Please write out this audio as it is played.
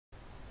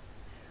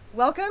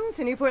Welcome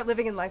to Newport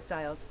Living and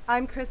Lifestyles.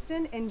 I'm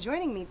Kristen, and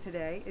joining me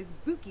today is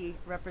Buki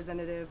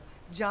representative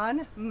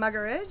John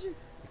Muggeridge.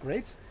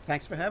 Great.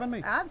 Thanks for having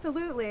me.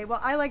 Absolutely. Well,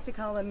 I like to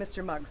call him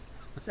Mr. Muggs.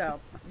 So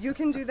you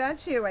can do that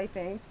too, I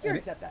think. You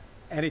accept that.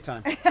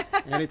 Anytime.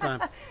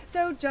 Anytime.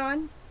 So,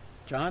 John,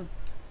 John,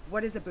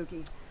 what is a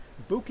Buki?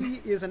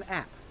 Buki is an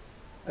app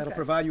that'll Okay.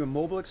 provide you a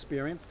mobile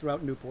experience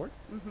throughout Newport,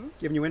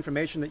 giving you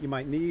information that you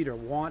might need or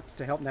want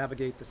to help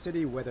navigate the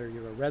city, whether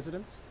you're a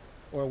resident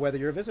or whether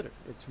you're a visitor.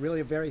 It's really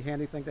a very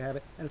handy thing to have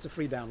it, and it's a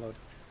free download.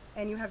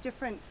 And you have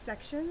different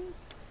sections?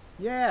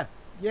 Yeah,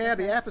 Okay.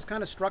 the app is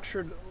kind of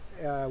structured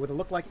with a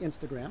look like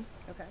Instagram.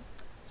 Okay.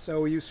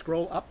 So you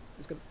scroll up,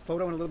 it's got a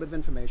photo and a little bit of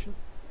information,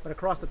 but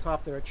across the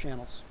top there are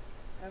channels.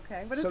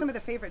 Okay. What are So- some of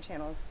the favorite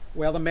channels?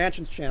 Well, the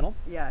Mansions channel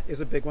Yes. is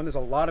a big one. There's a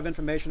lot of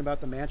information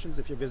about the mansions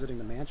if you're visiting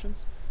the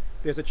mansions.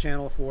 There's a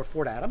channel for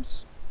Fort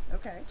Adams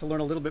Okay. to learn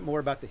a little bit more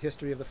about the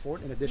history of the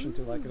fort, in addition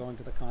to like going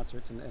to the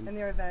concerts and And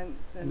their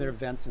events. and their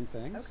events and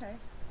things. Okay.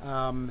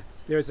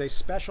 There's a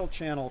special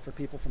channel for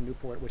people from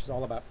Newport, which is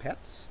all about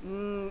pets.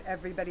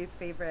 Everybody's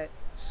favorite.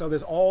 So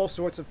there's all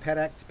sorts of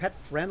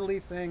pet-friendly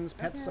things,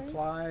 pet Okay.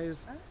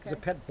 supplies. There's a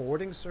Okay. pet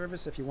boarding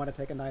service if you want to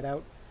take a night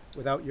out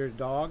without your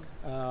dog.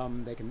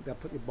 They'll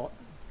put your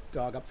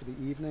dog up for the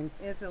evening.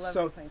 It's a lovely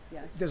So place,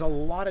 yes. there's a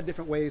lot of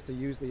different ways to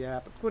use the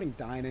app, including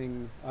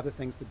dining, other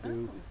things to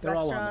do. They're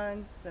all on there.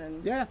 Restaurants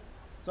and Yeah,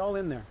 it's all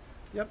in there.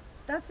 Yep.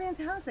 That's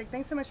fantastic.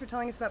 Thanks so much for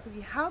telling us about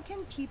Buki. How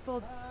can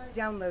people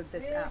download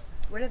this app?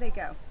 Where do they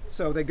go?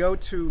 So they go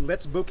to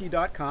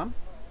LetsBuki.com.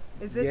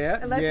 Is it Yeah,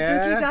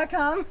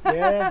 LetsBuki.com?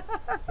 Yeah.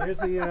 Here's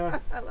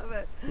the I love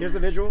it. here's the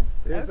visual.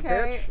 There's the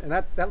Okay. perch, and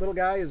that little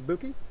guy is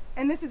Buki.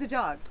 And this is a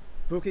dog.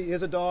 Buki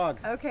is a dog.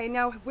 Okay,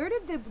 now where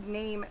did the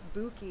name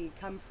Buki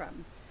come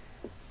from?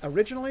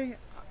 Originally,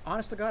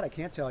 honest to God, I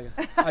can't tell you.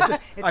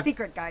 It's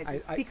secret, guys.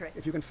 It's secret.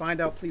 If you can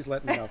find out, please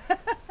let me know.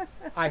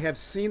 I have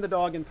seen the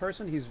dog in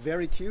person. He's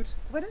very cute.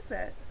 What is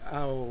it?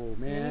 Oh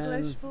man.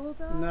 English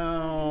bulldog?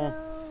 No.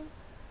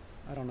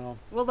 I don't know.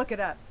 We'll look it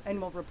up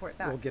and we'll report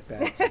back. We'll get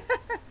back.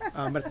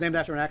 But it's named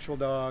after an actual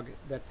dog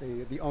that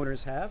the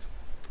owners have,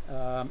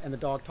 and the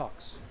dog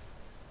talks.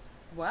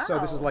 Wow. So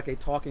this is like a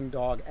talking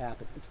dog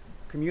app. It's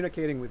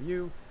communicating with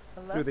you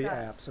I love through the that.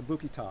 app. So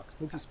Buki talks.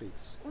 Buki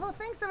speaks. Well,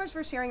 thanks so much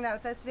for sharing that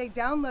with us today.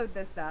 Download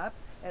this app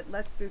at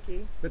Let's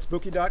Buki.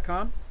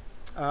 LetsBuki.com.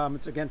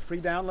 It's again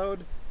free download.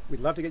 We'd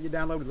love to get you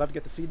downloaded. We'd love to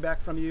get the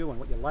feedback from you on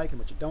what you like and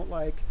what you don't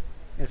like.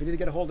 And if you need to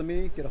get a hold of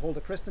me, get a hold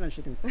of Kristen, and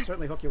she can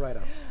certainly hook you right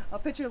up. I'll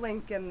put your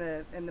link in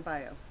the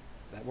bio.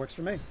 That works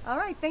for me. All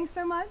right, thanks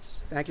so much.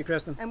 Thank you,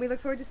 Kristen. And we look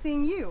forward to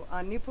seeing you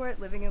on Newport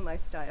Living and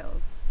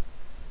Lifestyles.